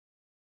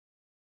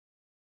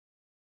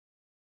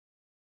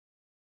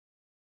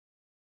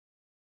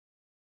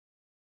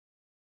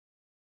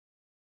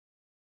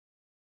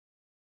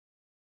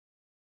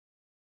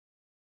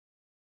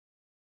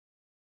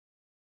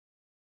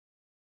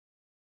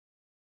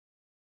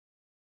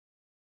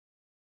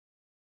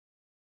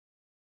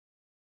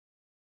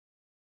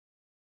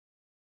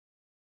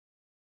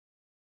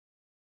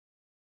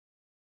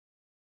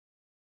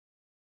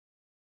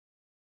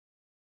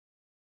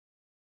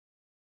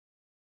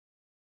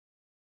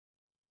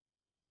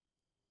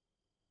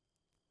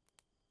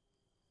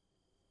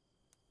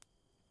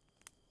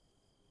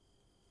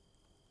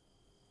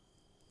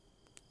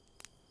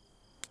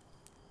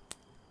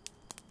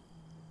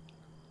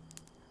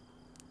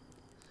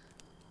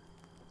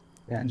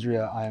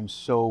Andrea, I am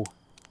so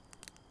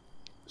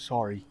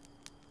sorry.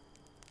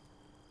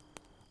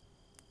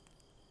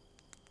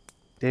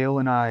 Dale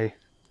and I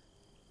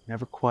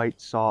never quite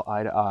saw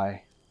eye to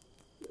eye,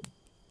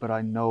 but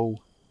I know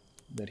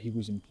that he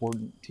was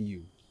important to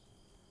you.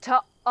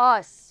 To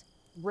us,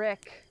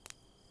 Rick.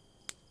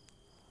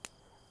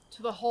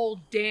 To the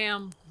whole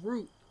damn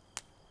group.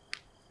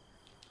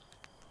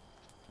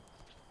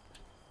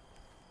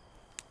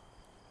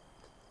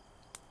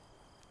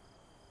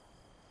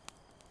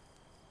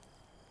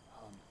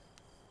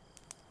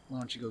 Why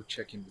don't you go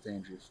check in with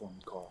Andrea for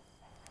me, Carl?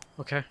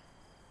 Okay.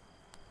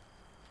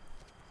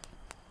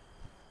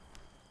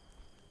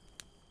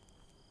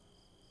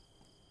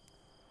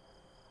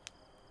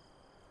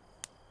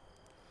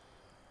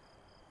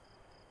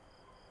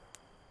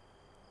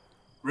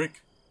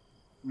 Rick,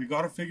 we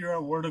gotta figure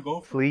out where to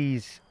go.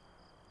 Please.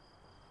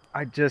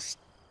 I just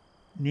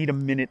need a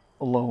minute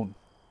alone.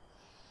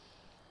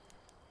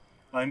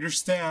 I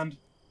understand,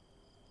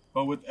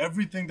 but with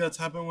everything that's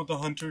happened with the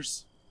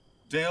hunters,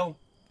 Dale...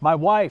 My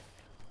wife,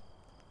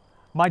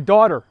 my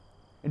daughter,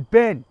 and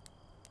Ben.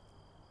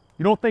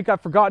 You don't think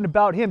I've forgotten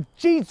about him?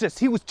 Jesus,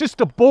 he was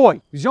just a boy.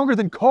 He was younger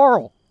than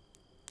Carl.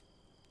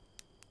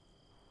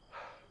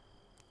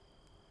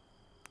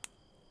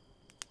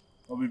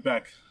 I'll be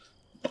back.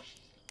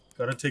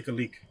 Gotta take a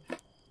leak.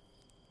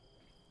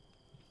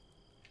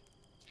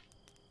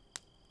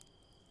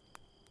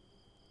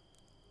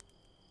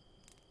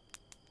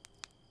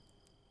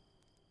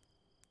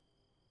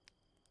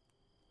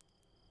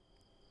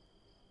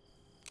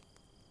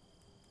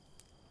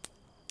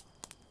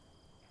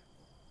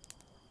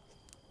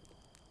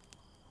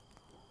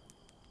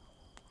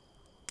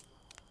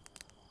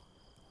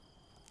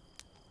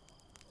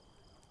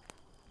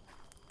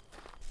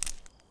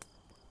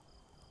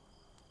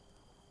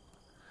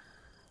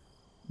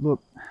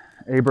 Look,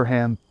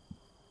 Abraham,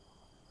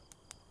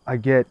 I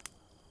get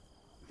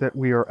that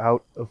we are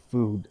out of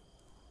food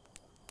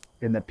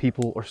and that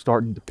people are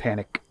starting to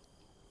panic.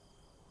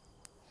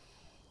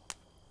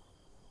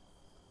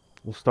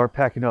 We'll start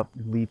packing up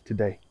and leave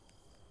today.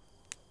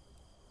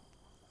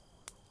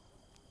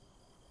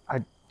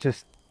 I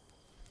just...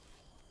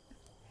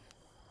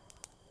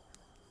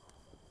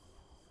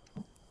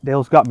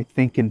 Dale's got me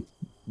thinking,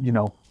 you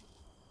know.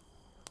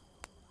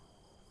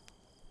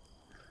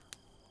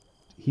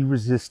 He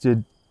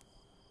resisted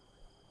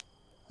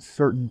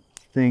certain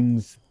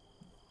things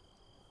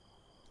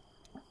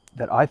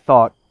that I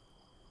thought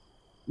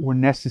were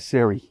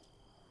necessary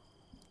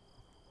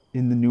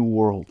in the new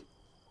world.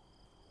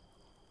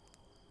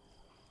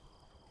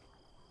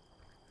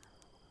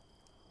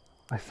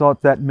 I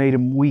thought that made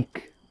him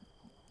weak,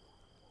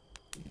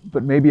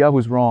 but maybe I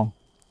was wrong.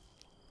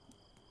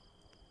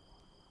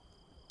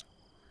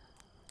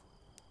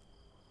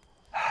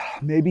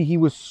 Maybe he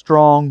was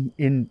strong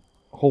in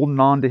holding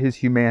on to his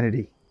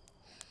humanity.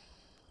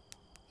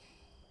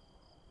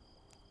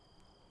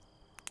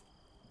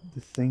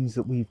 The things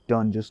that we've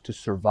done just to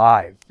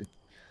survive.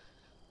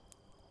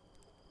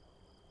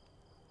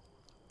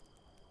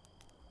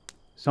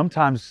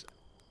 Sometimes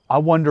I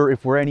wonder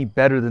if we're any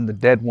better than the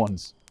dead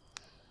ones.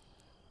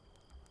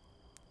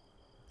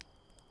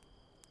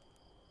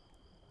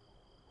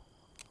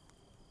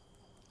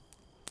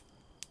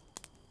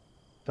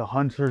 The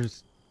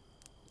hunters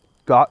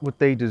got what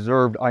they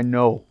deserved, I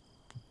know.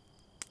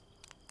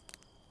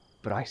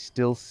 But I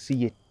still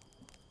see it.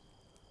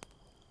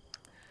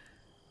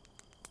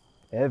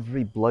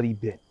 Every bloody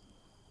bit.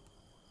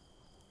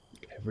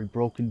 Every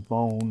broken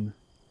bone.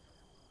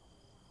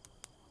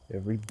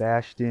 Every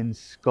bashed in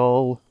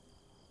skull.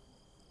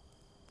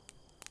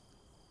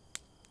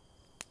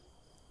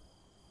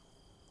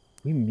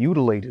 We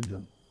mutilated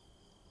them.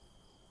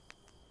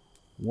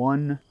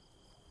 One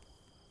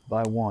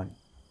by one.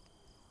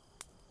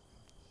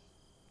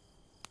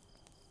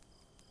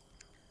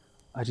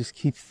 I just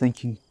keep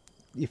thinking,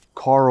 if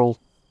Carl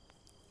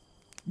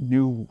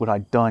knew what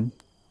I'd done,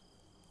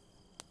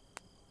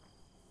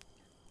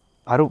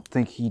 I don't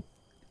think he'd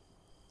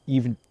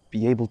even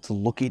be able to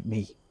look at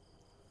me.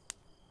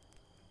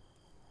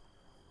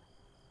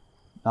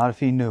 Not if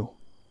he knew.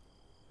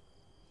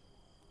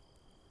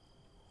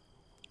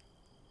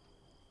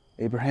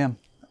 Abraham.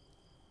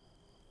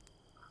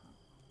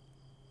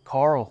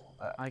 Carl.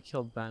 I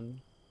killed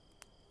Ben.